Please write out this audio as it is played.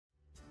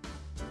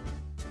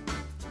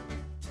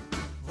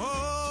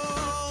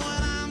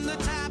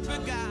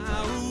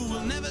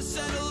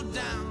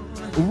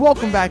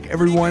Welcome back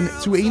everyone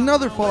to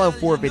another Fallout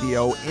 4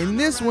 video. In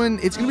this one,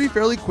 it's going to be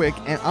fairly quick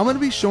and I'm going to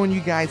be showing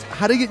you guys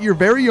how to get your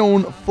very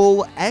own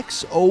full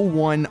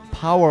X-01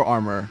 power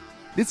armor.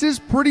 This is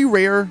pretty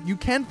rare. You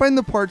can find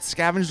the parts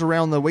scavenged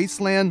around the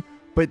wasteland,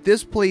 but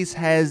this place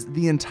has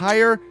the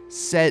entire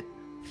set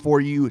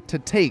for you to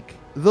take.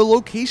 The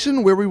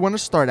location where we want to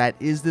start at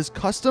is this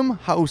custom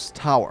house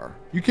tower.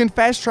 You can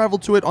fast travel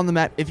to it on the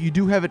map if you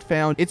do have it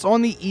found. It's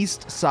on the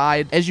east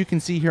side, as you can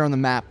see here on the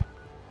map.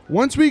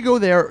 Once we go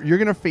there, you're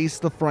going to face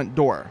the front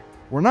door.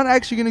 We're not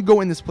actually going to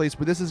go in this place,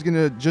 but this is going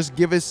to just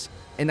give us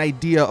an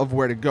idea of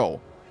where to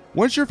go.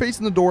 Once you're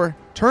facing the door,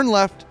 turn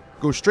left,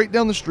 go straight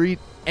down the street,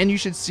 and you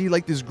should see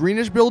like this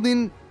greenish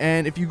building,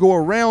 and if you go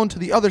around to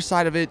the other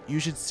side of it, you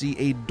should see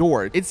a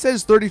door. It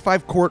says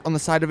 35 Court on the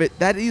side of it.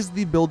 That is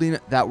the building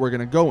that we're going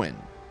to go in.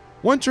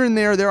 Once you're in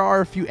there, there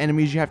are a few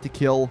enemies you have to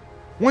kill.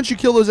 Once you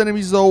kill those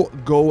enemies though,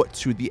 go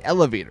to the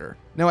elevator.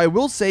 Now I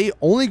will say,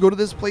 only go to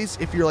this place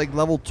if you're like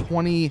level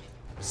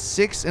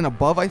 26 and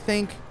above, I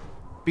think,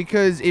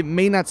 because it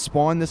may not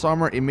spawn this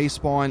armor. It may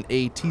spawn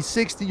a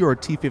T60 or a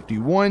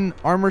T51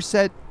 armor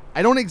set.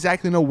 I don't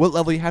exactly know what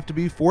level you have to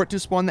be for it to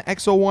spawn the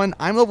X-01.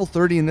 I'm level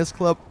 30 in this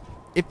clip.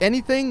 If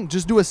anything,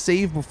 just do a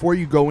save before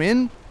you go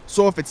in.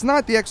 So if it's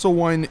not the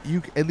X-01,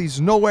 you at least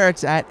know where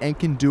it's at and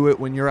can do it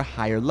when you're a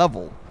higher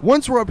level.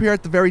 Once we're up here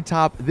at the very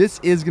top, this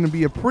is going to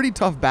be a pretty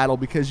tough battle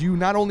because you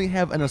not only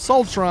have an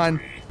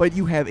Assaultron, but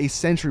you have a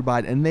Sentry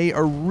Bot, and they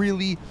are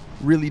really,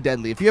 really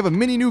deadly. If you have a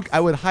mini nuke, I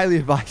would highly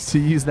advise to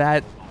use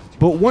that.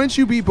 But once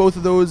you beat both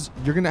of those,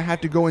 you're going to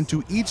have to go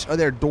into each of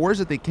their doors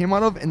that they came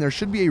out of, and there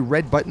should be a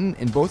red button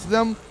in both of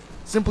them.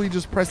 Simply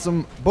just press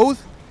them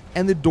both,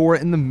 and the door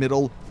in the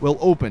middle will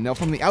open. Now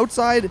from the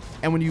outside,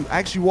 and when you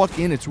actually walk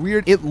in, it's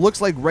weird. It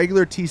looks like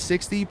regular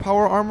T60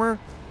 power armor,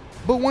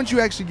 but once you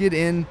actually get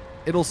in,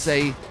 it'll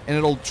say, and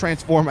it'll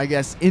transform, I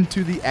guess,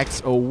 into the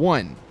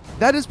X-01.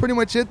 That is pretty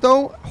much it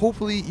though.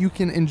 Hopefully you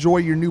can enjoy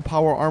your new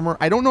power armor.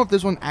 I don't know if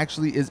this one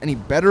actually is any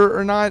better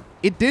or not.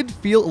 It did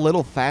feel a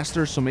little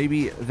faster, so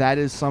maybe that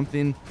is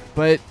something,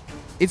 but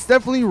it's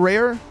definitely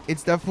rare.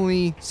 It's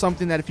definitely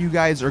something that if you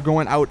guys are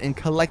going out and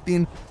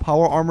collecting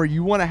power armor,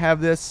 you want to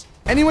have this.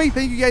 Anyway,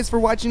 thank you guys for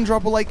watching.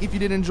 Drop a like if you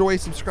did enjoy.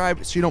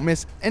 Subscribe so you don't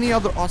miss any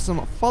other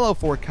awesome Fallout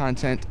 4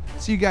 content.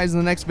 See you guys in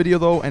the next video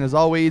though, and as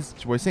always,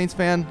 it's your boy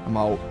Saintsfan. I'm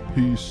out.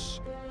 Peace.